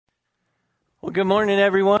Well, good morning,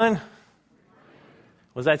 everyone.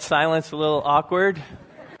 Was that silence a little awkward?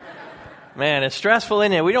 Man, it's stressful,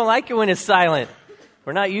 isn't it? We don't like it when it's silent.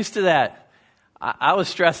 We're not used to that. I was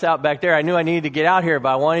stressed out back there. I knew I needed to get out here, but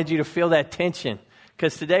I wanted you to feel that tension.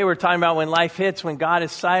 Because today we're talking about when life hits, when God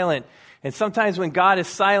is silent. And sometimes when God is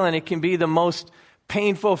silent, it can be the most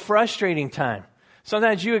painful, frustrating time.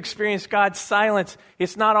 Sometimes you experience God's silence.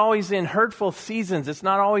 It's not always in hurtful seasons. It's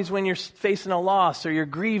not always when you're facing a loss or you're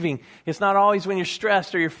grieving. It's not always when you're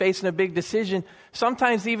stressed or you're facing a big decision.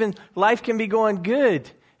 Sometimes even life can be going good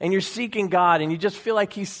and you're seeking God and you just feel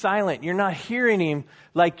like He's silent. You're not hearing Him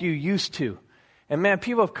like you used to. And man,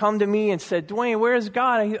 people have come to me and said, Dwayne, where is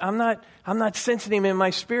God? I'm not sensing Him in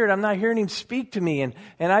my spirit. I'm not hearing Him speak to me. And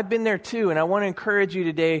I've been there too. And I want to encourage you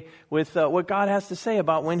today with what God has to say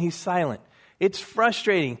about when He's silent. It's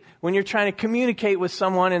frustrating when you're trying to communicate with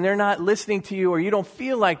someone and they're not listening to you, or you don't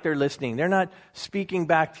feel like they're listening. They're not speaking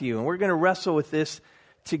back to you. And we're going to wrestle with this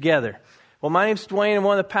together. Well, my name's Dwayne. I'm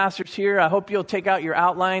one of the pastors here. I hope you'll take out your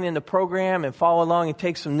outline in the program and follow along and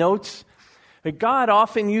take some notes. But God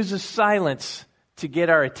often uses silence to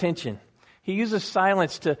get our attention. He uses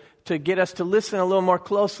silence to get us to listen a little more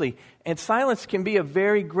closely. And silence can be a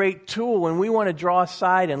very great tool when we want to draw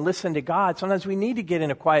aside and listen to God. Sometimes we need to get in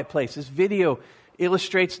a quiet place. This video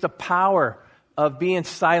illustrates the power of being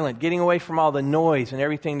silent, getting away from all the noise and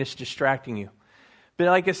everything that's distracting you. But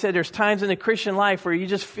like I said, there's times in the Christian life where you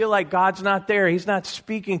just feel like God's not there. He's not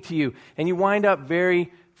speaking to you. And you wind up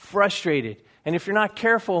very frustrated. And if you're not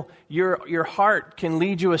careful, your heart can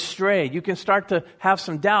lead you astray. You can start to have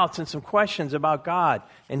some doubts and some questions about God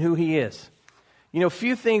and who He is. You know,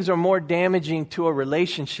 few things are more damaging to a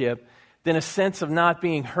relationship than a sense of not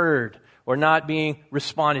being heard or not being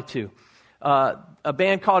responded to. A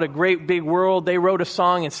band called A Great Big World, they wrote a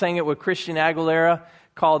song and sang it with Christian Aguilera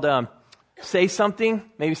called Say Something.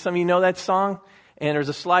 Maybe some of you know that song. And there's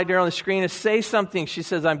a slide there on the screen. It's Say Something. She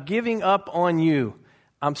says, I'm giving up on you.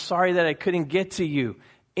 I'm sorry that I couldn't get to you.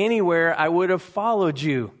 Anywhere I would have followed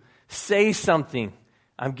you. Say something.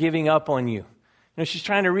 I'm giving up on you. You know, she's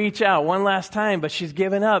trying to reach out one last time, but she's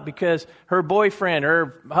given up because her boyfriend,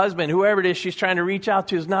 her husband, whoever it is she's trying to reach out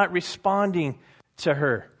to is not responding to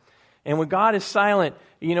her. And when God is silent,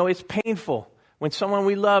 you know, it's painful. When someone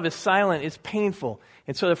we love is silent, it's painful.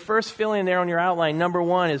 And so the first fill-in there on your outline, number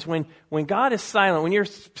one, is when God is silent, when you're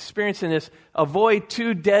experiencing this, avoid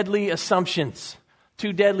two deadly assumptions.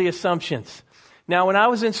 Two deadly assumptions. Now, when I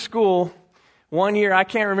was in school, one year, I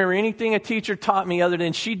can't remember anything a teacher taught me other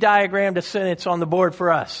than she diagrammed a sentence on the board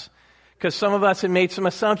for us. Because some of us had made some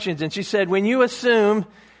assumptions. And she said, when you assume,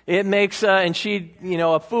 it makes, and she,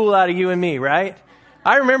 a fool out of you and me, right?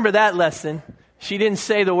 I remember that lesson. She didn't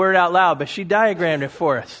say the word out loud, but she diagrammed it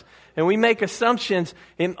for us. And we make assumptions.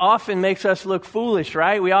 It often makes us look foolish,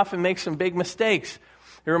 right? We often make some big mistakes.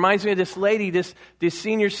 It reminds me of this lady, this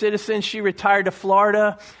senior citizen. She retired to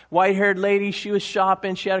Florida, white-haired lady. She was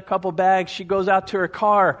shopping. She had a couple bags. She goes out to her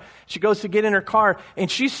car. She goes to get in her car,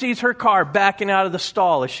 and she sees her car backing out of the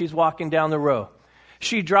stall as she's walking down the row.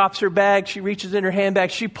 She drops her bag. She reaches in her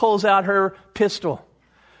handbag. She pulls out her pistol.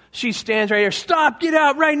 She stands right here. Stop! Get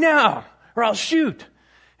out right now, or I'll shoot.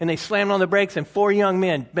 And they slammed on the brakes, and 4 young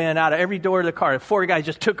men ran out of every door of the car. 4 guys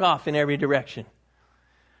just took off in every direction.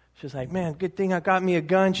 She's like, man, good thing I got me a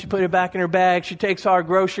gun. She put it back in her bag. She takes all her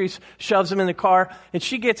groceries, shoves them in the car, and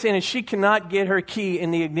she gets in and she cannot get her key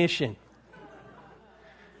in the ignition.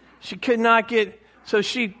 She could not get, so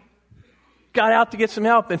she got out to get some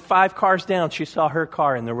help, and 5 cars down, she saw her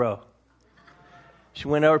car in the row. She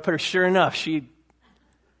went over, put her, sure enough, she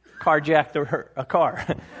carjacked a car.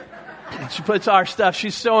 She puts all her stuff.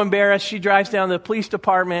 She's so embarrassed. She drives down to the police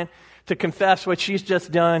department to confess what she's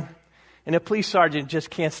just done. And the police sergeant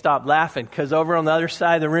just can't stop laughing because over on the other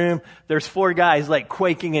side of the room, there's 4 guys like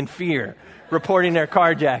quaking in fear, reporting their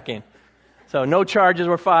carjacking. So no charges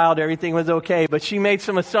were filed. Everything was okay. But she made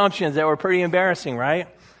some assumptions that were pretty embarrassing, right?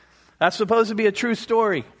 That's supposed to be a true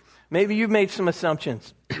story. Maybe you've made some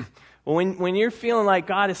assumptions. Well, when you're feeling like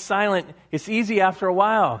God is silent, it's easy after a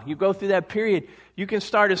while. You go through that period, you can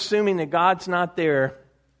start assuming that God's not there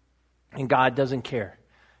and God doesn't care.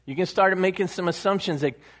 You can start making some assumptions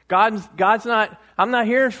that God's not, I'm not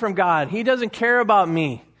hearing from God. He doesn't care about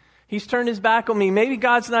me. He's turned his back on me. Maybe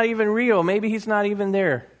God's not even real. Maybe he's not even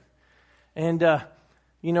there. And,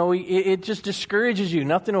 it just discourages you.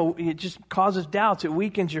 It just causes doubts. It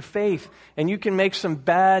weakens your faith. And you can make some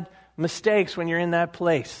bad mistakes when you're in that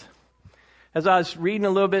place. As I was reading a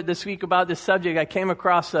little bit this week about this subject, I came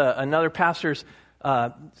across another pastor's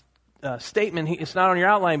statement. It's not on your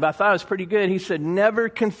outline, but I thought it was pretty good. He said, never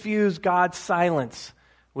confuse God's silence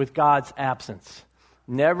with God's absence.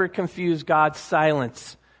 Never confuse God's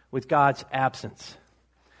silence with God's absence.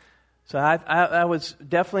 So I was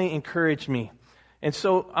definitely encouraged me. And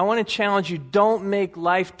so I want to challenge you, don't make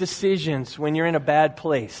life decisions when you're in a bad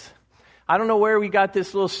place. I don't know where we got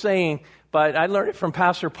this little saying, but I learned it from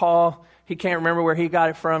Pastor Paul. He can't remember where he got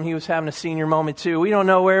it from. He was having a senior moment too. We don't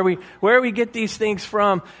know where we get these things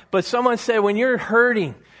from. But someone said, when you're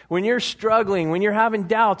hurting, when you're struggling, when you're having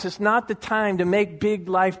doubts, it's not the time to make big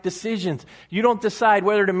life decisions. You don't decide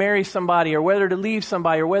whether to marry somebody or whether to leave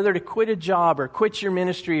somebody or whether to quit a job or quit your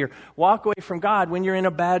ministry or walk away from God when you're in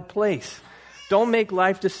a bad place. Don't make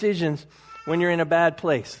life decisions when you're in a bad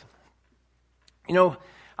place. You know,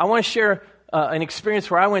 I want to share an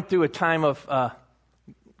experience where I went through a time of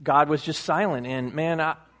God was just silent. And man,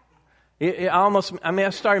 I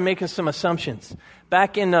started making some assumptions.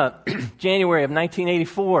 Back in January of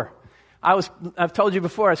 1984, I've told you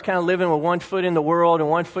before, I was kind of living with one foot in the world and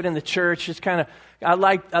one foot in the church. Just kind of,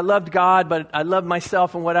 I loved God, but I loved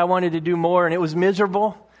myself and what I wanted to do more, and it was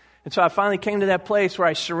miserable. And so I finally came to that place where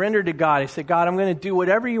I surrendered to God. I said, God, I'm going to do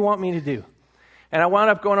whatever you want me to do. And I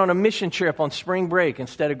wound up going on a mission trip on spring break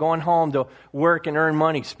instead of going home to work and earn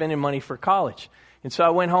money, spending money for college. And so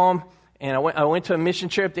I went home. And I went to a mission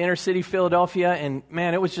trip to inner city Philadelphia, and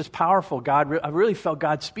man, it was just powerful. I really felt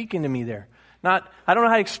God speaking to me there. I don't know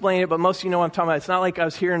how to explain it, but most of you know what I'm talking about. It's not like I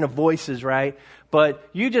was hearing the voices, right? But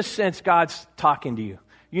you just sense God's talking to you.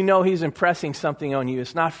 You know He's impressing something on you.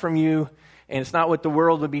 It's not from you, and it's not what the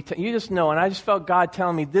world would be. You just know. And I just felt God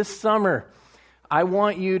telling me, this summer, I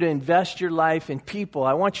want you to invest your life in people.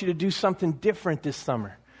 I want you to do something different this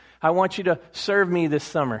summer. I want you to serve me this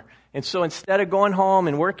summer. And so instead of going home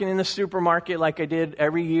and working in the supermarket like I did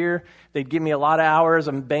every year, they'd give me a lot of hours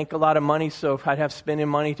and bank a lot of money so I'd have spending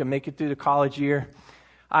money to make it through the college year.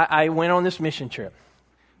 I went on this mission trip.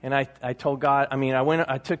 And I told God,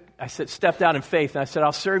 I stepped out in faith and I said,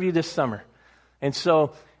 I'll serve you this summer. And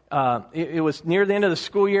so it was near the end of the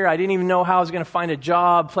school year. I didn't even know how I was going to find a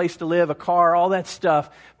job, place to live, a car, all that stuff.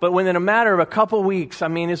 But within a matter of a couple weeks,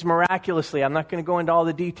 it's miraculously, I'm not going to go into all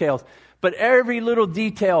the details, but every little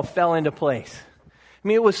detail fell into place.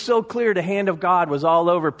 It was so clear the hand of God was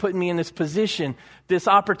all over, putting me in this position, this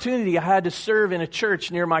opportunity I had to serve in a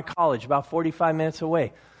church near my college, about 45 minutes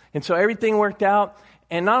away. And so everything worked out.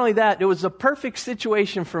 And not only that, it was a perfect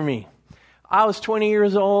situation for me. I was 20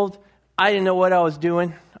 years old. I didn't know what I was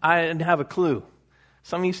doing. I didn't have a clue.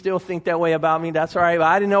 Some of you still think that way about me. That's all right. But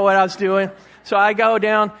I didn't know what I was doing. So I go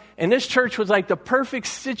down, and this church was like the perfect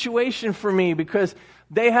situation for me because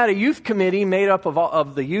they had a youth committee made up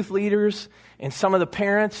of the youth leaders and some of the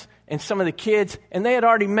parents and some of the kids, and they had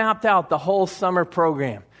already mapped out the whole summer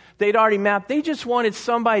program. They just wanted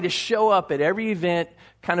somebody to show up at every event,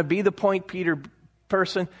 kind of be the point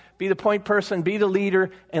person, be the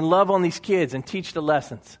leader, and love on these kids and teach the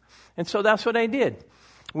lessons. And so that's what I did.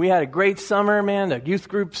 We had a great summer, man. The youth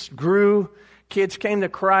groups grew. Kids came to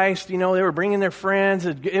Christ. They were bringing their friends.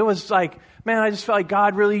 It was like, man, I just felt like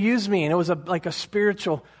God really used me. And it was like a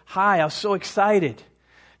spiritual high. I was so excited.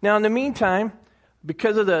 Now, in the meantime,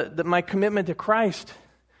 because of my commitment to Christ,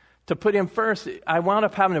 to put Him first, I wound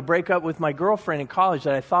up having to break up with my girlfriend in college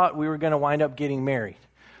that I thought we were going to wind up getting married.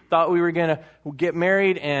 Thought we were going to get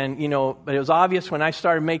married, and, but it was obvious when I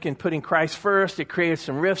started putting Christ first, it created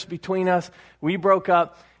some rifts between us. We broke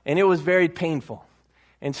up, and it was very painful.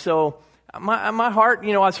 And so my heart,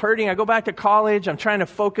 I was hurting. I go back to college. I'm trying to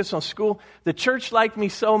focus on school. The church liked me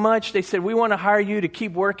so much, they said, we want to hire you to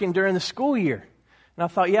keep working during the school year. And I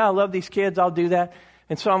thought, yeah, I love these kids. I'll do that.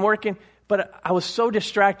 And so I'm working, but I was so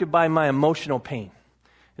distracted by my emotional pain.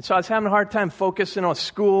 And so I was having a hard time focusing on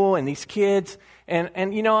school and these kids. And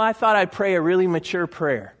I thought I'd pray a really mature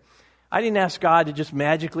prayer. I didn't ask God to just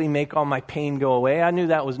magically make all my pain go away. I knew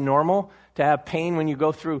that was normal to have pain when you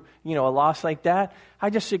go through, a loss like that. I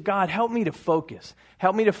just said, God, help me to focus.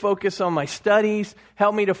 Help me to focus on my studies.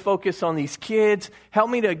 Help me to focus on these kids. Help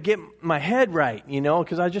me to get my head right,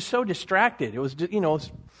 because I was just so distracted. It was,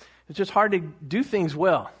 it's just hard to do things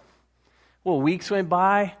well. Well, weeks went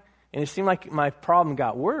by, and it seemed like my problem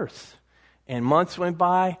got worse. And months went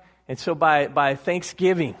by, and so by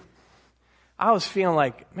Thanksgiving, I was feeling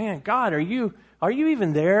like, man, God, are you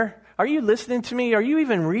even there? Are you listening to me? Are you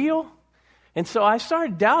even real? And so I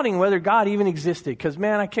started doubting whether God even existed because,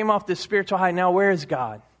 man, I came off this spiritual high. Now, where is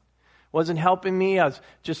God? Wasn't helping me. I was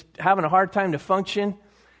just having a hard time to function.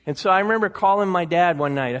 And so I remember calling my dad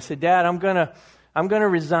one night. I said, Dad, I'm going to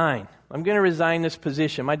resign. I'm going to resign this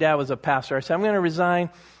position. My dad was a pastor. I said, I'm going to resign.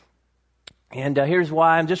 And here's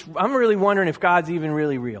why. I'm really wondering if God's even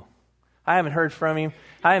really real. I haven't heard from Him.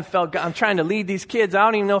 I haven't felt God. I'm trying to lead these kids. I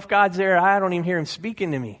don't even know if God's there. I don't even hear Him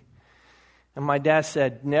speaking to me. And my dad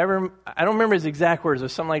said, never, I don't remember his exact words,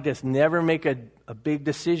 but something like this, never make a big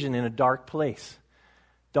decision in a dark place.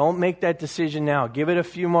 Don't make that decision now. Give it a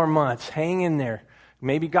few more months. Hang in there.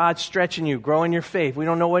 Maybe God's stretching you, growing your faith. We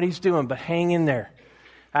don't know what he's doing, but hang in there.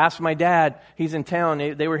 I asked my dad, he's in town,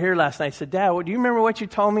 they were here last night. I said, Dad, do you remember what you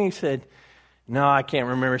told me? He said, no, I can't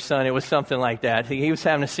remember, son. It was something like that. He was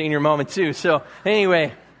having a senior moment too. So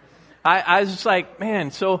anyway, I was just like,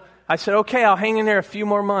 man, so I said, okay, I'll hang in there a few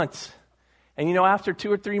more months. And, after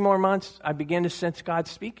 2 or 3 more months, I began to sense God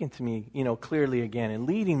speaking to me, clearly again and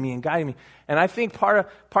leading me and guiding me. And I think part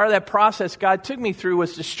of that process God took me through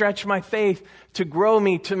was to stretch my faith, to grow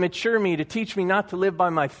me, to mature me, to teach me not to live by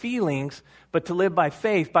my feelings, but to live by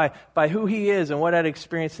faith, by who he is and what I'd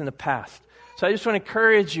experienced in the past. So I just want to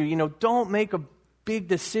encourage you, don't make a big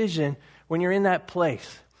decision when you're in that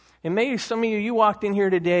place. And maybe some of you walked in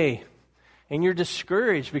here today and you're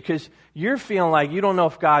discouraged because you're feeling like you don't know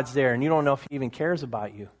if God's there and you don't know if he even cares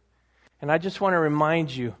about you. And I just want to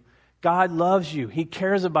remind you, God loves you. He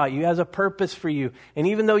cares about you. He has a purpose for you. And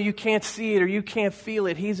even though you can't see it or you can't feel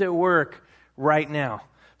it, he's at work right now.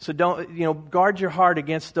 So don't, guard your heart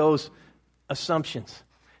against those assumptions.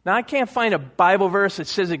 Now, I can't find a Bible verse that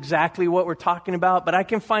says exactly what we're talking about, but I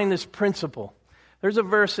can find this principle. There's a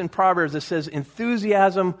verse in Proverbs that says,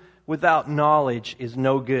 enthusiasm without knowledge is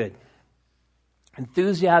no good.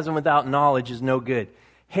 Enthusiasm without knowledge is no good.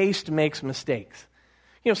 Haste makes mistakes.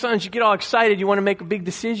 Sometimes you get all excited, you want to make a big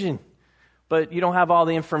decision, but you don't have all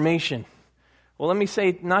the information. Well, let me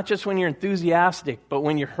say, not just when you're enthusiastic, but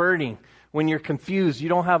when you're hurting, when you're confused, you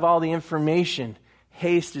don't have all the information.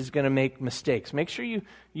 Haste is going to make mistakes. Make sure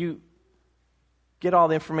you get all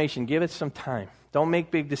the information. Give it some time. Don't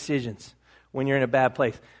make big decisions when you're in a bad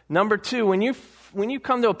place. Number 2, when you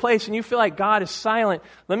come to a place and you feel like God is silent,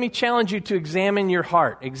 let me challenge you to examine your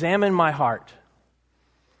heart. Examine my heart.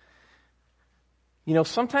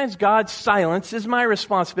 Sometimes God's silence is my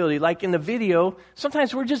responsibility. Like in the video,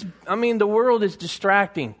 sometimes the world is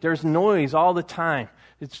distracting. There's noise all the time.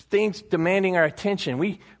 It's things demanding our attention.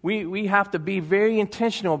 We have to be very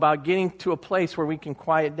intentional about getting to a place where we can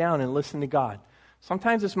quiet down and listen to God.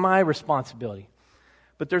 Sometimes it's my responsibility.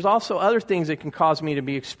 But there's also other things that can cause me to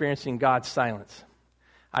be experiencing God's silence.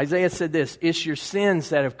 Isaiah said this, it's your sins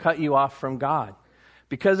that have cut you off from God.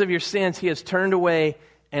 Because of your sins, he has turned away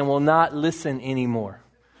and will not listen anymore.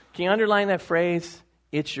 Can you underline that phrase?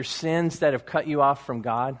 It's your sins that have cut you off from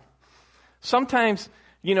God. Sometimes,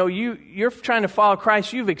 you're trying to follow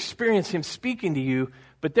Christ. You've experienced him speaking to you,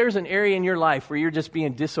 but there's an area in your life where you're just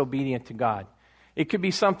being disobedient to God. It could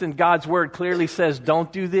be something God's word clearly says,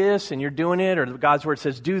 don't do this, and you're doing it, or God's word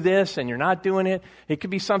says, do this, and you're not doing it. It could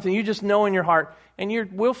be something you just know in your heart, and you're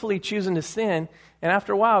willfully choosing to sin, and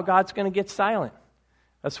after a while, God's going to get silent.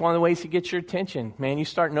 That's one of the ways he gets your attention. Man, you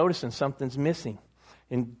start noticing something's missing.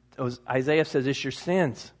 And Isaiah says, it's your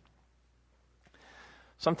sins.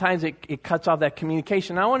 Sometimes it cuts off that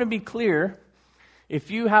communication. I want to be clear,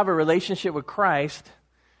 if you have a relationship with Christ,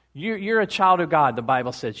 you're a child of God, the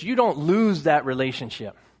Bible says. You don't lose that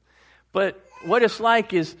relationship. But what it's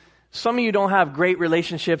like is some of you don't have great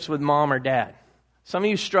relationships with mom or dad. Some of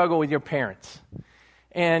you struggle with your parents.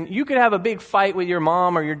 And you could have a big fight with your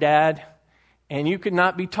mom or your dad, and you could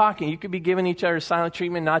not be talking. You could be giving each other silent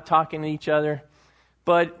treatment, not talking to each other.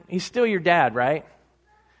 But he's still your dad, right?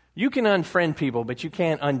 You can unfriend people, but you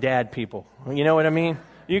can't undad people. You know what I mean?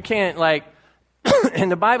 You can't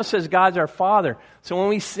and the Bible says God's our Father. So when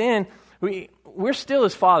we sin, we're still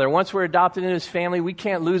his Father. Once we're adopted into his family, we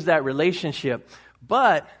can't lose that relationship.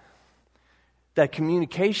 But that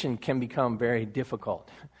communication can become very difficult.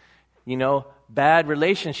 Bad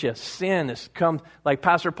relationships, sin has come, like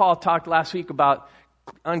Pastor Paul talked last week about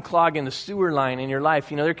unclogging the sewer line in your life.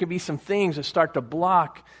 There could be some things that start to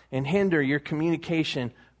block and hinder your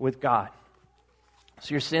communication with God.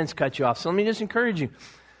 So your sins cut you off. So let me just encourage you.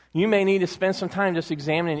 You may need to spend some time just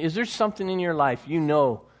examining, is there something in your life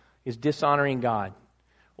is dishonoring God?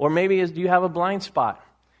 Or maybe do you have a blind spot?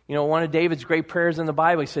 One of David's great prayers in the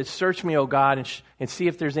Bible, he says, search me, O God, and see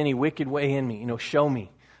if there's any wicked way in me. Show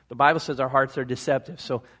me. The Bible says our hearts are deceptive.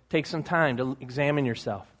 So take some time to examine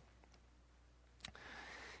yourself.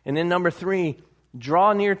 And then number 3,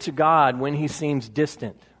 draw near to God when he seems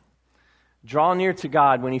distant. Draw near to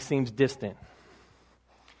God when he seems distant.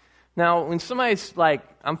 Now, when somebody's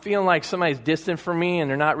I'm feeling like somebody's distant from me and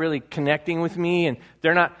they're not really connecting with me and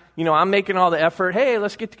they're not, I'm making all the effort. Hey,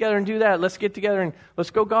 let's get together and do that. Let's get together and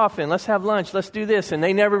let's go golfing. Let's have lunch. Let's do this. And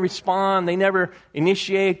they never respond. They never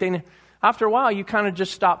initiate. After a while, you kind of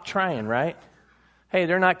just stop trying, right? Hey,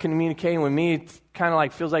 they're not communicating with me. It kind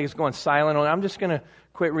of feels like it's going silent. I'm just going to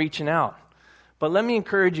quit reaching out. But let me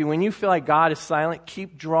encourage you, when you feel like God is silent,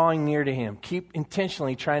 keep drawing near to him. Keep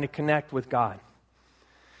intentionally trying to connect with God.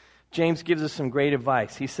 James gives us some great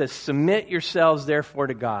advice. He says, submit yourselves therefore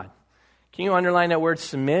to God. Can you underline that word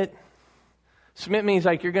submit? Submit means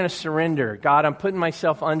like you're going to surrender. God, I'm putting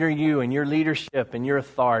myself under you and your leadership and your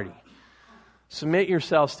authority. Submit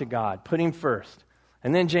yourselves to God. Put him first.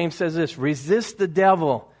 And then James says this, resist the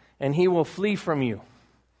devil and he will flee from you.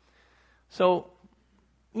 So,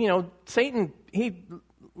 Satan,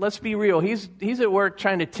 let's be real. He's at work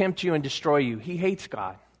trying to tempt you and destroy you. He hates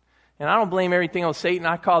God. And I don't blame everything on Satan.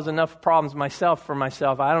 I cause enough problems for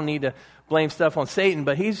myself. I don't need to blame stuff on Satan.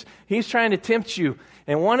 But he's trying to tempt you.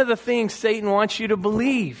 And one of the things Satan wants you to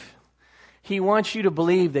believe, he wants you to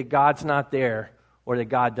believe that God's not there or that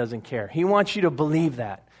God doesn't care. He wants you to believe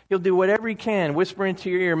that. He'll do whatever he can, whisper into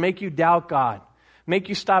your ear, make you doubt God, make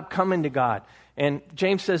you stop coming to God. And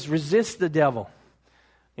James says, resist the devil.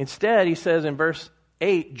 Instead, he says in verse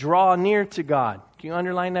 8, draw near to God. Can you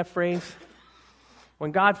underline that phrase?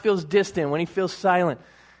 When God feels distant, when he feels silent,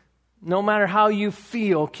 no matter how you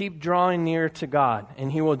feel, keep drawing near to God,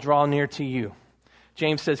 and he will draw near to you.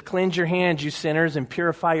 James says, cleanse your hands, you sinners, and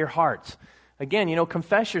purify your hearts. Again,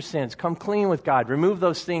 confess your sins. Come clean with God. Remove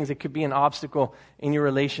those things that could be an obstacle in your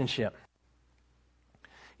relationship.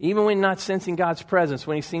 Even when not sensing God's presence,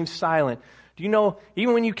 when he seems silent, do you know,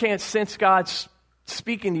 even when you can't sense God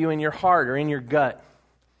speaking to you in your heart or in your gut,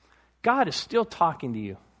 God is still talking to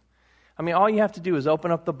you. I mean, all you have to do is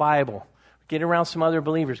open up the Bible, get around some other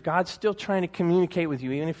believers. God's still trying to communicate with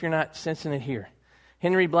you, even if you're not sensing it here.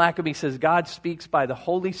 Henry Blackaby says, God speaks by the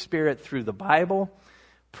Holy Spirit through the Bible,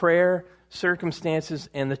 prayer, circumstances,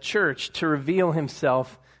 and the church to reveal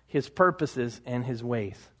himself, his purposes, and his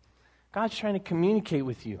ways. God's trying to communicate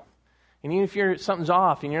with you. And even if something's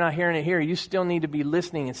off and you're not hearing it here, you still need to be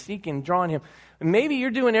listening and seeking and drawing him. And maybe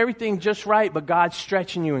you're doing everything just right, but God's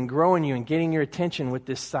stretching you and growing you and getting your attention with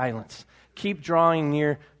this silence. Keep drawing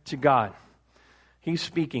near to God. He's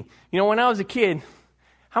speaking. When I was a kid,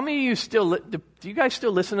 how many of you do you guys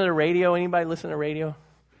still listen to the radio? Anybody listen to the radio?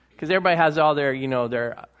 Because everybody has all their,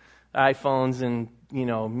 their iPhones and,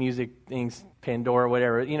 music things, Pandora,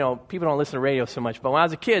 whatever. People don't listen to radio so much. But when I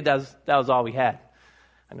was a kid, that was all we had.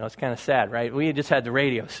 I know it's kind of sad, right? We just had the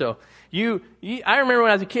radio. So I remember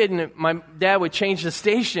when I was a kid and my dad would change the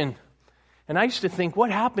station. And I used to think,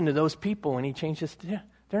 what happened to those people when he changed the station?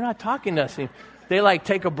 They're not talking to us. They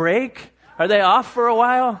take a break? Are they off for a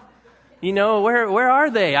while? Where are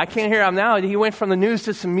they? I can't hear them now. He went from the news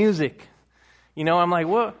to some music. I'm like,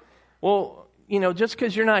 well, just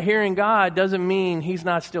because you're not hearing God doesn't mean he's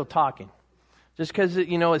not still talking. Just because,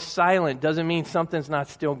 it's silent doesn't mean something's not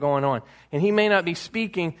still going on. And he may not be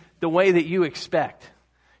speaking the way that you expect.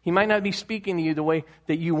 He might not be speaking to you the way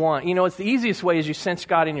that you want. It's the easiest way is you sense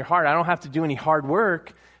God in your heart. I don't have to do any hard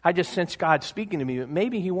work. I just sense God speaking to me. But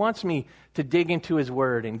maybe he wants me to dig into his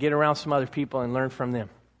word and get around some other people and learn from them.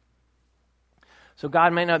 So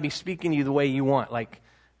God may not be speaking to you the way you want, like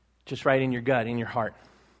just right in your gut, in your heart.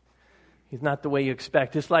 He's not the way you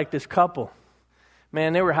expect. Just like this couple.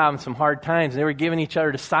 Man, they were having some hard times. They were giving each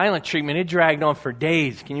other the silent treatment. It dragged on for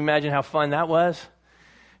days. Can you imagine how fun that was?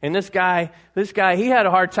 And this guy, he had a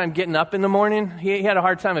hard time getting up in the morning. He had a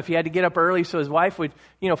hard time if he had to get up early so his wife would,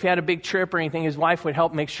 if he had a big trip or anything, his wife would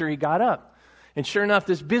help make sure he got up. And sure enough,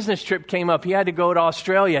 this business trip came up. He had to go to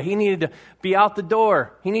Australia. He needed to be out the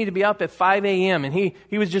door. He needed to be up at 5 a.m. And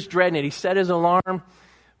he was just dreading it. He set his alarm,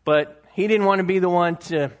 but he didn't want to be the one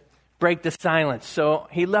to break the silence. So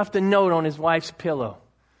he left a note on his wife's pillow.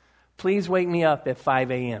 Please wake me up at 5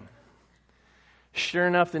 a.m. Sure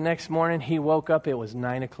enough, the next morning he woke up. It was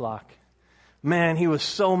 9 o'clock. Man, he was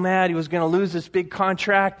so mad. He was going to lose this big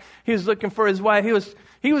contract. He was looking for his wife.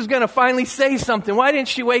 He was going to finally say something. Why didn't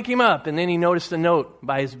she wake him up? And then he noticed a note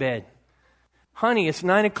by his bed. Honey, it's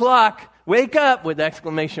 9 o'clock. Wake up, with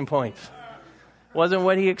exclamation points. Wasn't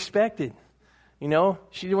what he expected.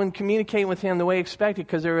 She wouldn't communicate with him the way he expected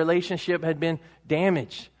because their relationship had been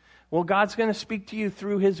damaged. Well, God's going to speak to you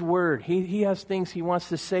through his word. He has things he wants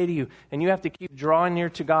to say to you, and you have to keep drawing near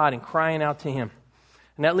to God and crying out to him.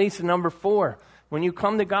 And that leads to number 4. When you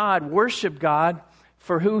come to God, worship God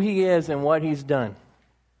for who he is and what he's done.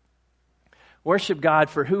 Worship God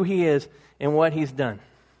for who he is and what he's done.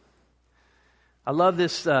 I love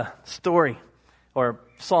this story or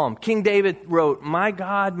psalm. King David wrote, my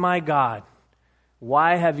God,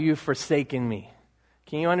 why have you forsaken me?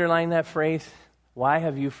 Can you underline that phrase? Why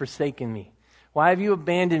have you forsaken me? Why have you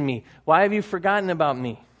abandoned me? Why have you forgotten about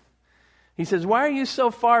me? He says, why are you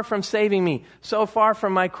so far from saving me, so far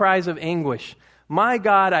from my cries of anguish? My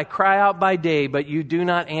God, I cry out by day, but you do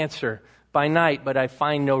not answer. By night, but I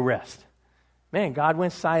find no rest. man, God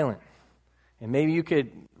went silent. And maybe you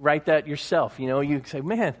could write that yourself. You could say,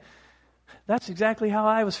 man, that's exactly how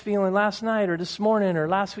I was feeling last night or this morning or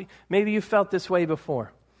last week. Maybe you felt this way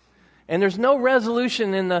before. And there's no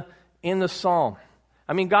resolution in the psalm.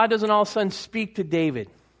 I mean, God doesn't all of a sudden speak to David.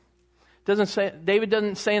 David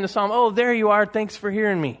doesn't say in the psalm, oh, there you are, thanks for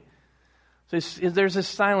hearing me. So there's this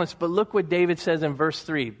silence. But look what David says in verse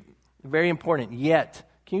 3. Very important. Yet.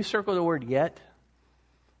 Can you circle the word yet?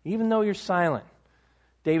 Even though you're silent.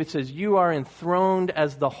 David says, you are enthroned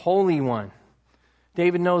as the Holy One.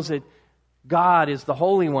 David knows that God is the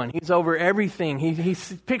Holy One. He's over everything.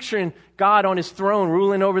 He's picturing God on his throne,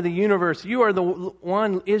 ruling over the universe. You are the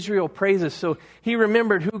one Israel praises. So he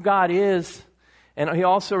remembered who God is, and he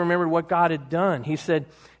also remembered what God had done. He said,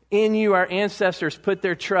 in you our ancestors put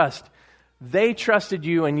their trust. They trusted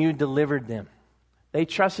you and you delivered them. They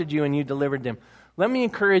trusted you and you delivered them. Let me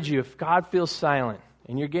encourage you, if God feels silent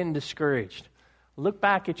and you're getting discouraged, look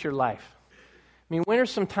back at your life. I mean, when are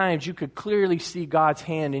some times you could clearly see God's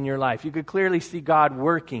hand in your life? You could clearly see God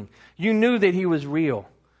working. You knew that He was real.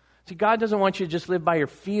 See, God doesn't want you to just live by your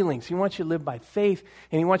feelings. He wants you to live by faith,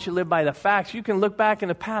 and He wants you to live by the facts. You can look back in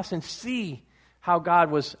the past and see how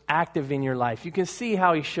God was active in your life. You can see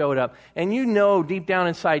how He showed up. And you know, deep down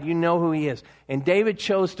inside, you know who He is. And David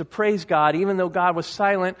chose to praise God, even though God was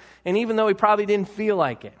silent, and even though he probably didn't feel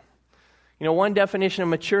like it. One definition of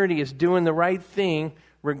maturity is doing the right thing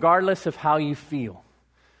regardless of how you feel.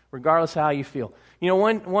 Regardless of how you feel.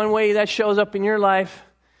 One way that shows up in your life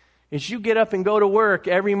is you get up and go to work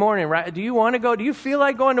every morning, right? Do you want to go? Do you feel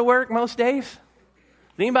like going to work most days? Does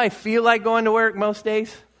anybody feel like going to work most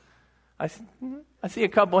days? I see a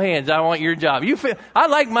couple hands. I want your job. I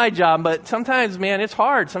like my job, but sometimes, man, it's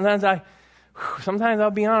hard. Sometimes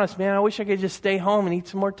I'll be honest, man, I wish I could just stay home and eat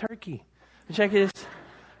some more turkey. I wish I could just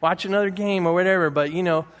watch another game or whatever, but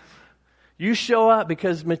you show up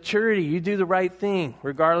because maturity, you do the right thing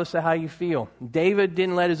regardless of how you feel. David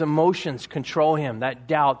didn't let his emotions control him, that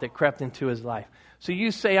doubt that crept into his life. So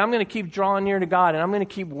you say, I'm going to keep drawing near to God and I'm going to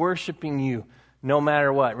keep worshiping you no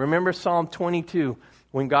matter what. Remember Psalm 22,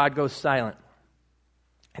 when God goes silent.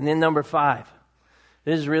 And then number 5,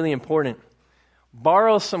 this is really important.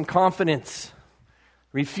 Borrow some confidence.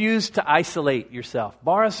 Refuse to isolate yourself.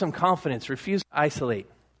 Borrow some confidence. Refuse to isolate.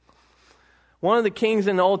 One of the kings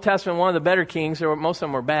in the Old Testament, one of the better kings, or most of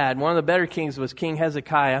them were bad, one of the better kings was King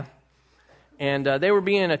Hezekiah. And they were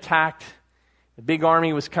being attacked. The big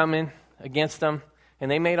army was coming against them.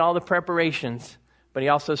 And they made all the preparations. But he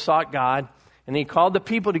also sought God. And he called the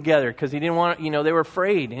people together because he didn't want, they were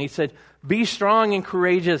afraid. And he said, be strong and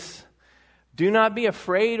courageous. Do not be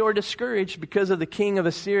afraid or discouraged because of the king of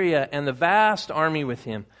Assyria and the vast army with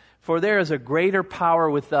him. For there is a greater power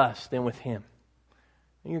with us than with him.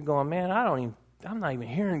 And you're going, man, I'm not even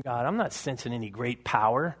hearing God. I'm not sensing any great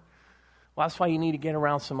power. Well, that's why you need to get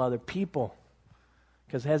around some other people.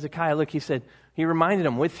 Because Hezekiah, look, he reminded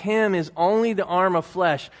him, with him is only the arm of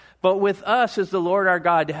flesh, but with us is the Lord our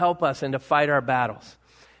God to help us and to fight our battles.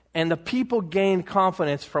 And the people gained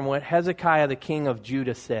confidence from what Hezekiah, the king of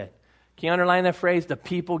Judah, said. Can you underline that phrase? The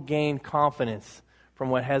people gained confidence from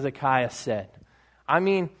what Hezekiah said. I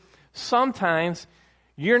mean, sometimes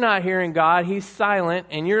you're not hearing God, He's silent,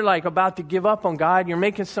 and you're like about to give up on God, you're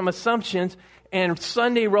making some assumptions, and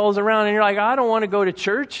Sunday rolls around and you're like, I don't want to go to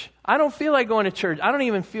church. I don't feel like going to church. I don't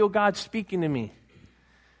even feel God speaking to me.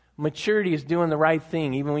 Maturity is doing the right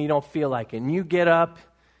thing even when you don't feel like it. And you get up,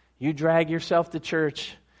 you drag yourself to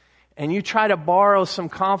church, and you try to borrow some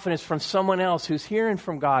confidence from someone else who's hearing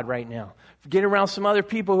from God right now. Get around some other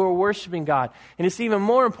people who are worshiping God. And it's even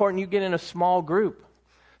more important you get in a small group.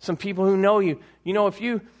 Some people who know you.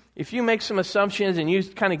 If you make some assumptions and you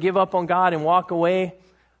kind of give up on God and walk away,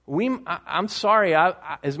 I'm sorry.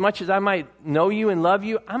 As much as I might know you and love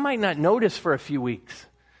you, I might not notice for a few weeks.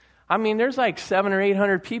 I mean, there's like 700 or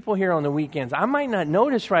 800 people here on the weekends. I might not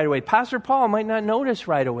notice right away. Pastor Paul might not notice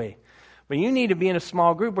right away. But you need to be in a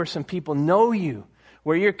small group where some people know you,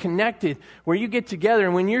 where you're connected, where you get together.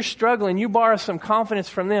 And when you're struggling, you borrow some confidence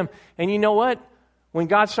from them. And you know what? When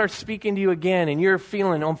God starts speaking to you again and you're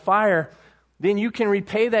feeling on fire, then you can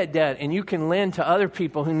repay that debt and you can lend to other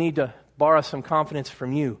people who need to borrow some confidence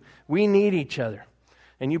from you. We need each other.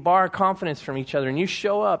 And you borrow confidence from each other and you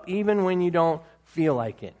show up even when you don't feel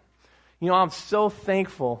like it. I'm so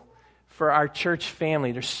thankful for our church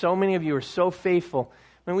family. There's so many of you who are so faithful.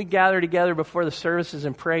 When we gather together before the services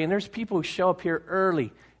and pray, and there's people who show up here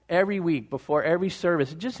early every week before every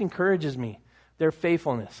service. It just encourages me, their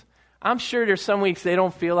faithfulness. I'm sure there's some weeks they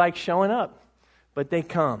don't feel like showing up, but they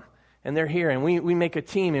come and they're here, and we make a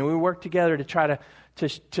team and we work together to try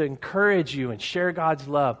to encourage you and share God's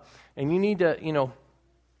love. And you need to,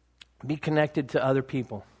 be connected to other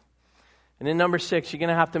people. And then number 6, you're going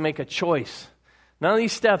to have to make a choice. None of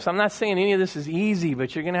these steps, I'm not saying any of this is easy,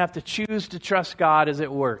 but you're going to have to choose to trust God as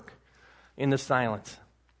at work in the silence.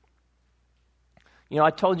 I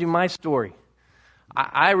told you my story.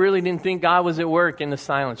 I really didn't think God was at work in the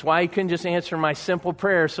silence. Why He couldn't just answer my simple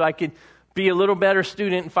prayer so I could be a little better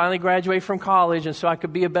student and finally graduate from college, and so I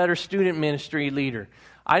could be a better student ministry leader.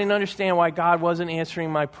 I didn't understand why God wasn't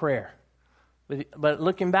answering my prayer. But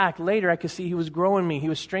looking back later, I could see He was growing me. He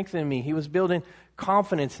was strengthening me. He was building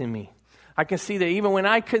confidence in me. I can see that even when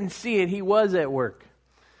I couldn't see it, He was at work.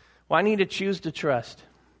 Well, I need to choose to trust.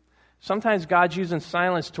 Sometimes God's using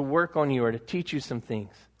silence to work on you or to teach you some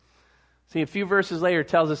things. See, a few verses later it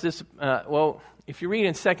tells us this. If you read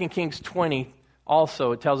in 2 Kings 20,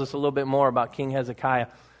 also it tells us a little bit more about King Hezekiah.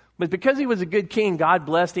 But because he was a good king, God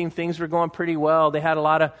blessed him. Things were going pretty well. They had a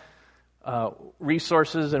lot of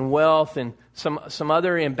resources and wealth, and some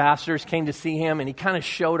other ambassadors came to see him, and he kind of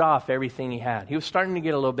showed off everything he had. He was starting to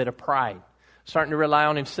get a little bit of pride, starting to rely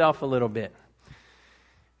on himself a little bit.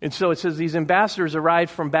 And so it says these ambassadors arrived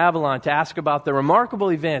from Babylon to ask about the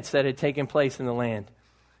remarkable events that had taken place in the land.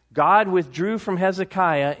 God withdrew from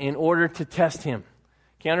Hezekiah in order to test him.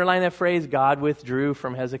 Can you underline that phrase? God withdrew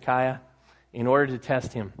from Hezekiah in order to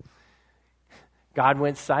test him. God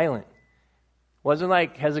went silent. It wasn't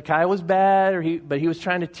like Hezekiah was bad, but he was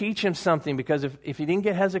trying to teach him something, because if he didn't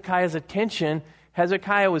get Hezekiah's attention,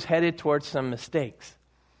 Hezekiah was headed towards some mistakes.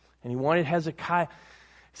 And he wanted Hezekiah...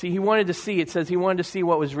 See, he wanted to see, it says he wanted to see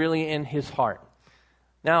what was really in his heart.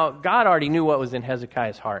 Now, God already knew what was in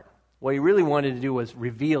Hezekiah's heart. What he really wanted to do was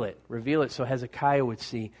reveal it so Hezekiah would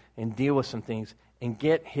see and deal with some things and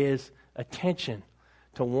get his attention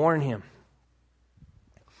to warn him.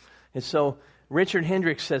 And so Richard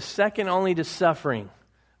Hendricks says, second only to suffering,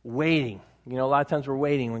 waiting. A lot of times we're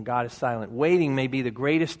waiting when God is silent. Waiting may be the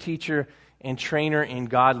greatest teacher and trainer in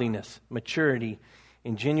godliness, maturity,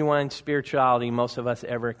 and genuine spirituality most of us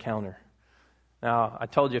ever encounter. Now, I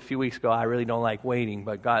told you a few weeks ago, I really don't like waiting,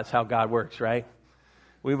 but that's how God works, right?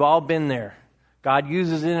 We've all been there. God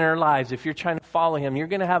uses it in our lives. If you're trying to follow Him, you're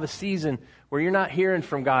going to have a season where you're not hearing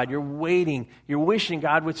from God. You're waiting. You're wishing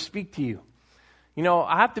God would speak to you.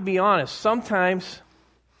 I have to be honest. Sometimes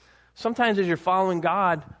as you're following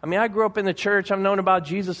God, I grew up in the church. I've known about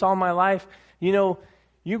Jesus all my life.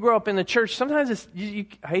 You grow up in the church. Sometimes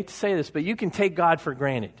I hate to say this, but you can take God for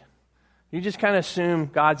granted. You just kind of assume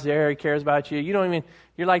God's there. He cares about you.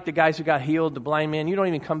 You're like the guys who got healed, the blind man. You don't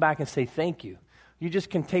even come back and say thank you. You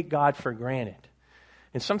just can take God for granted.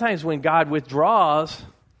 And sometimes when God withdraws,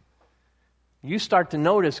 you start to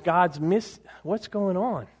notice what's going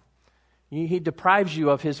on. He deprives you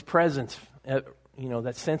of His presence,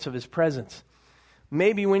 that sense of His presence.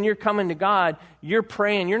 Maybe when you're coming to God, you're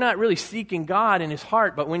praying, you're not really seeking God in His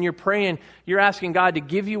heart, but when you're praying, you're asking God to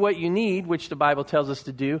give you what you need, which the Bible tells us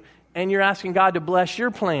to do, and you're asking God to bless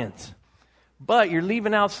your plans. But you're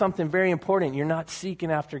leaving out something very important. You're not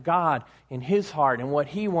seeking after God in His heart and what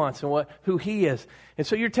He wants and who He is. And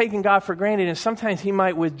so you're taking God for granted, and sometimes He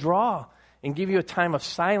might withdraw and give you a time of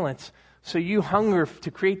silence so you hunger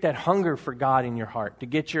to create that hunger for God in your heart, to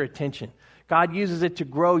get your attention. God uses it to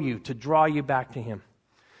grow you, to draw you back to Him.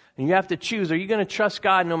 And you have to choose, are you going to trust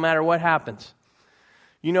God no matter what happens?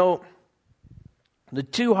 The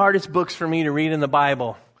two hardest books for me to read in the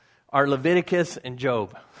Bible are Leviticus and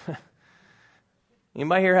Job.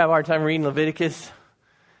 Anybody here have a hard time reading Leviticus?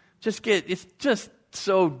 It's just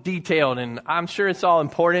so detailed, and I'm sure it's all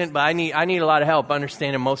important, but I need a lot of help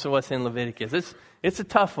understanding most of what's in Leviticus. It's a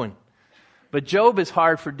tough one. But Job is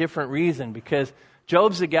hard for different reason, because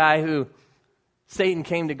Job's the guy who Satan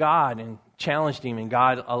came to God and challenged him, and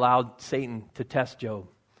God allowed Satan to test Job.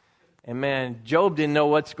 And man, Job didn't know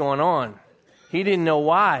what's going on. He didn't know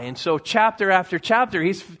why. And so chapter after chapter,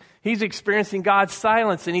 he's experiencing God's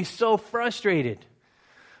silence, and he's so frustrated.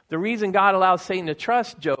 The reason God allowed Satan to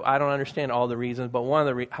trust Job, I don't understand all the reasons, but one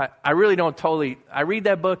of the I really don't totally, I read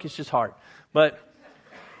that book, it's just hard. But,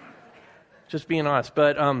 just being honest.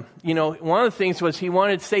 But, one of the things was he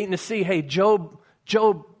wanted Satan to see, hey, Job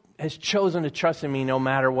has chosen to trust in me no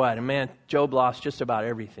matter what. And man, Job lost just about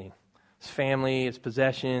everything. His family, his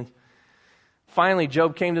possessions. Finally,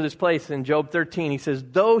 Job came to this place in Job 13. He says,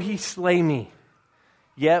 though he slay me,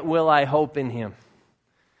 yet will I hope in him.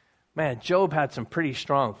 Man, Job had some pretty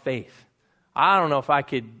strong faith. I don't know if I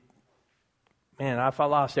could, if I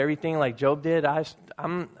lost everything like Job did, I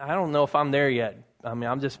don't know if I'm there yet.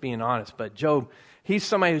 I'm just being honest. But Job, he's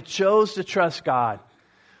somebody who chose to trust God.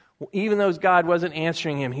 Even though God wasn't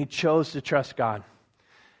answering him, he chose to trust God.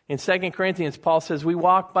 In 2 Corinthians, Paul says, we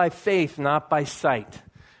walk by faith, not by sight.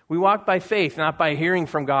 We walk by faith, not by hearing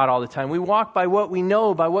from God all the time. We walk by what we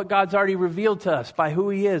know, by what God's already revealed to us, by who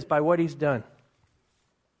He is, by what He's done.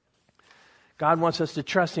 God wants us to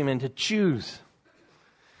trust Him and to choose.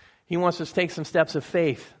 He wants us to take some steps of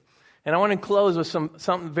faith. And I want to close with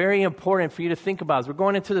something very important for you to think about. As we're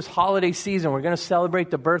going into this holiday season, we're going to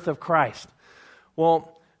celebrate the birth of Christ.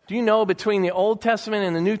 Well, do you know between the Old Testament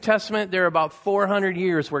and the New Testament, there are about 400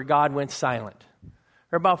 years where God went silent.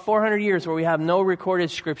 There are about 400 years where we have no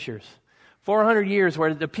recorded scriptures. 400 years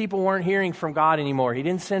where the people weren't hearing from God anymore. He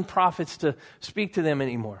didn't send prophets to speak to them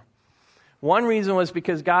anymore. One reason was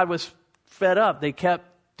because God was fed up. They kept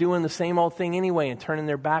doing the same old thing anyway and turning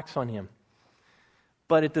their backs on Him.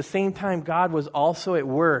 But at the same time, God was also at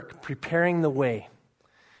work preparing the way.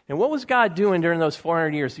 And what was God doing during those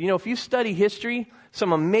 400 years? You know, if you study history,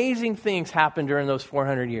 some amazing things happened during those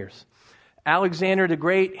 400 years. Alexander the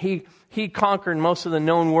Great, he conquered most of the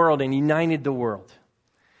known world and united the world.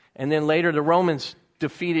 And then later the Romans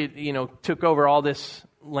defeated, took over all this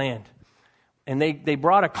land. And they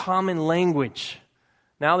brought a common language.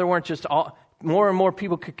 Now there weren't just more and more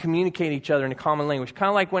people could communicate each other in a common language. Kind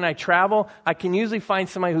of like when I travel, I can usually find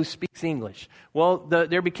somebody who speaks English. Well,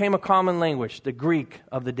 there became a common language, the Greek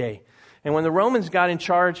of the day. And when the Romans got in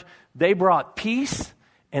charge, they brought peace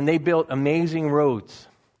and they built amazing roads.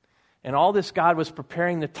 And all this, God was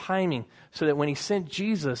preparing the timing so that when He sent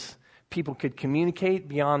Jesus, people could communicate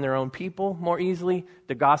beyond their own people more easily.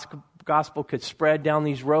 The gospel could spread down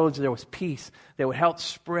these roads. There was peace that would help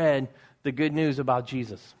spread the good news about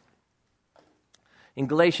Jesus. In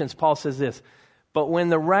Galatians, Paul says this, "But when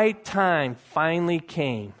the right time finally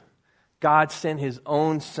came, God sent His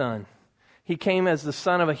own Son. He came as the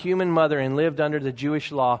son of a human mother and lived under the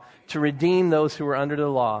Jewish law to redeem those who were under the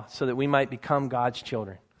law so that we might become God's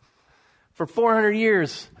children." For 400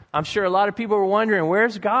 years, I'm sure a lot of people were wondering,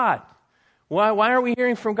 where's God? Why aren't we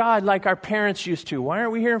hearing from God like our parents used to? Why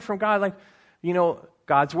aren't we hearing from God like,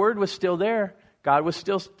 God's word was still there. God was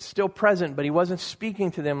still present, but He wasn't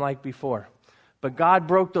speaking to them like before. But God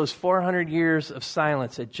broke those 400 years of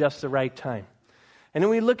silence at just the right time. And then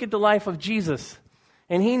we look at the life of Jesus,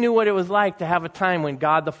 and He knew what it was like to have a time when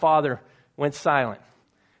God the Father went silent.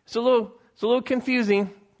 It's a little confusing.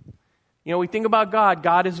 We think about God.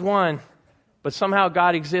 God is one, but somehow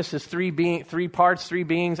God exists as three parts, three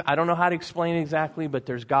beings. I don't know how to explain it exactly, but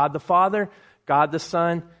there's God the Father, God the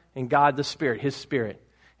Son, and God the Spirit, His Spirit.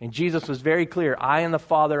 And Jesus was very clear. I and the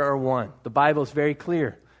Father are one. The Bible is very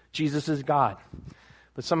clear. Jesus is God.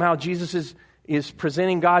 But somehow Jesus is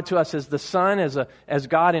presenting God to us as the Son, as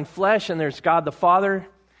God in flesh, and there's God the Father.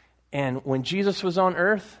 And when Jesus was on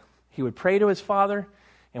earth, He would pray to His Father.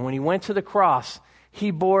 And when He went to the cross,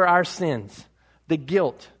 He bore our sins, the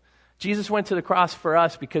guilt. Jesus went to the cross for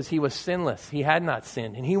us because He was sinless. He had not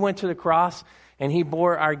sinned. And He went to the cross and He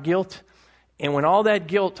bore our guilt. And when all that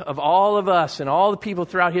guilt of all of us and all the people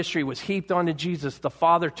throughout history was heaped onto Jesus, the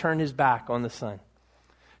Father turned His back on the Son.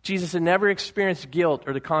 Jesus had never experienced guilt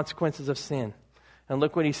or the consequences of sin. And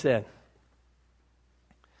look what He said.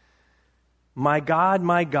 my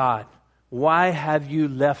God, why have you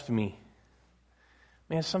left me?"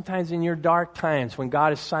 Man, sometimes in your dark times when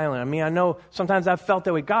God is silent, I know sometimes I've felt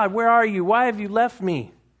that way. God, where are you? Why have you left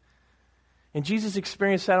me? And Jesus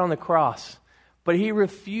experienced that on the cross. But He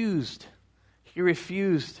refused. He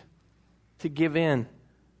refused to give in,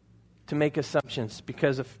 to make assumptions.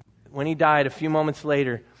 Because when He died a few moments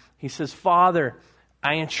later, He says, "Father,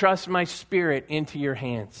 I entrust my spirit into your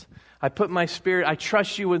hands. I put my spirit, I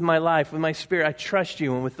trust you with my life. With my spirit, I trust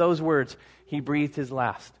you." And with those words, He breathed His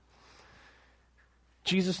last.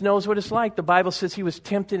 Jesus knows what it's like. The Bible says He was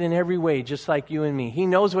tempted in every way, just like you and me. He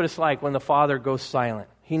knows what it's like when the Father goes silent.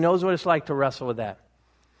 He knows what it's like to wrestle with that.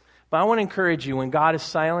 But I want to encourage you, when God is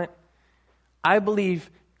silent, I believe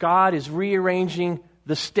God is rearranging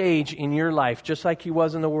the stage in your life, just like He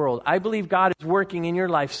was in the world. I believe God is working in your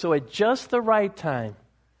life, so at just the right time,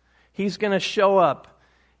 He's going to show up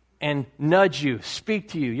and nudge you, speak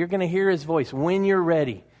to you. You're going to hear His voice when you're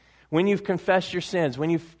ready. When you've confessed your sins, when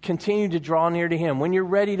you've continued to draw near to Him, when you're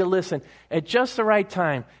ready to listen, at just the right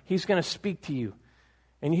time, He's going to speak to you.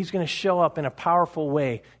 And He's going to show up in a powerful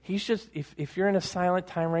way. He's just, if you're in a silent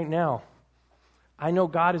time right now, I know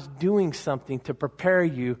God is doing something to prepare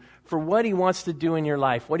you for what He wants to do in your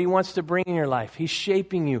life, what He wants to bring in your life. He's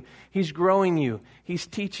shaping you. He's growing you. He's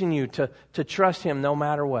teaching you to trust Him no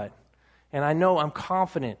matter what. And I'm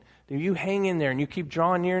confident that you hang in there and you keep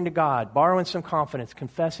drawing near into God, borrowing some confidence,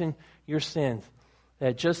 confessing your sins, that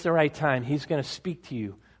at just the right time, He's going to speak to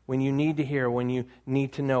you when you need to hear, when you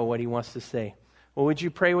need to know what He wants to say. Well, would you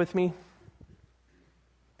pray with me?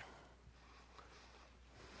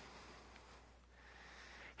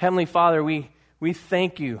 Heavenly Father, we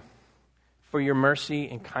thank you for your mercy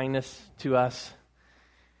and kindness to us.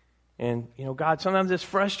 And, God, sometimes it's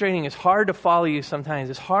frustrating. It's hard to follow you sometimes.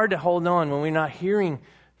 It's hard to hold on when we're not hearing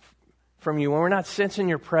from you, when we're not sensing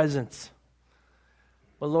your presence.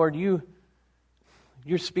 But, Lord, you're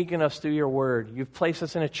speaking to us through your word. You've placed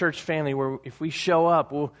us in a church family where if we show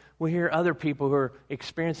up, we'll hear other people who are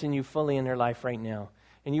experiencing you fully in their life right now.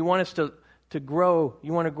 And you want us to grow.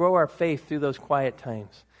 You want to grow our faith through those quiet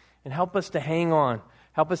times. And help us to hang on.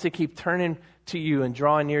 Help us to keep turning to you and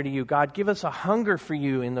drawing near to you. God, give us a hunger for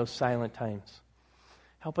you in those silent times.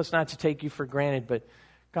 Help us not to take you for granted, but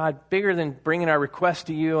God, bigger than bringing our requests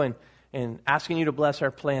to you and asking you to bless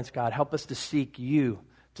our plans, God, help us to seek you,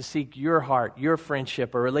 to seek your heart, your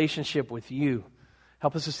friendship, a relationship with you.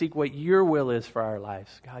 Help us to seek what your will is for our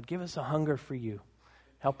lives. God, give us a hunger for you.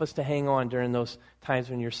 Help us to hang on during those times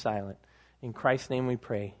when you're silent. In Christ's name we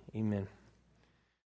pray. Amen.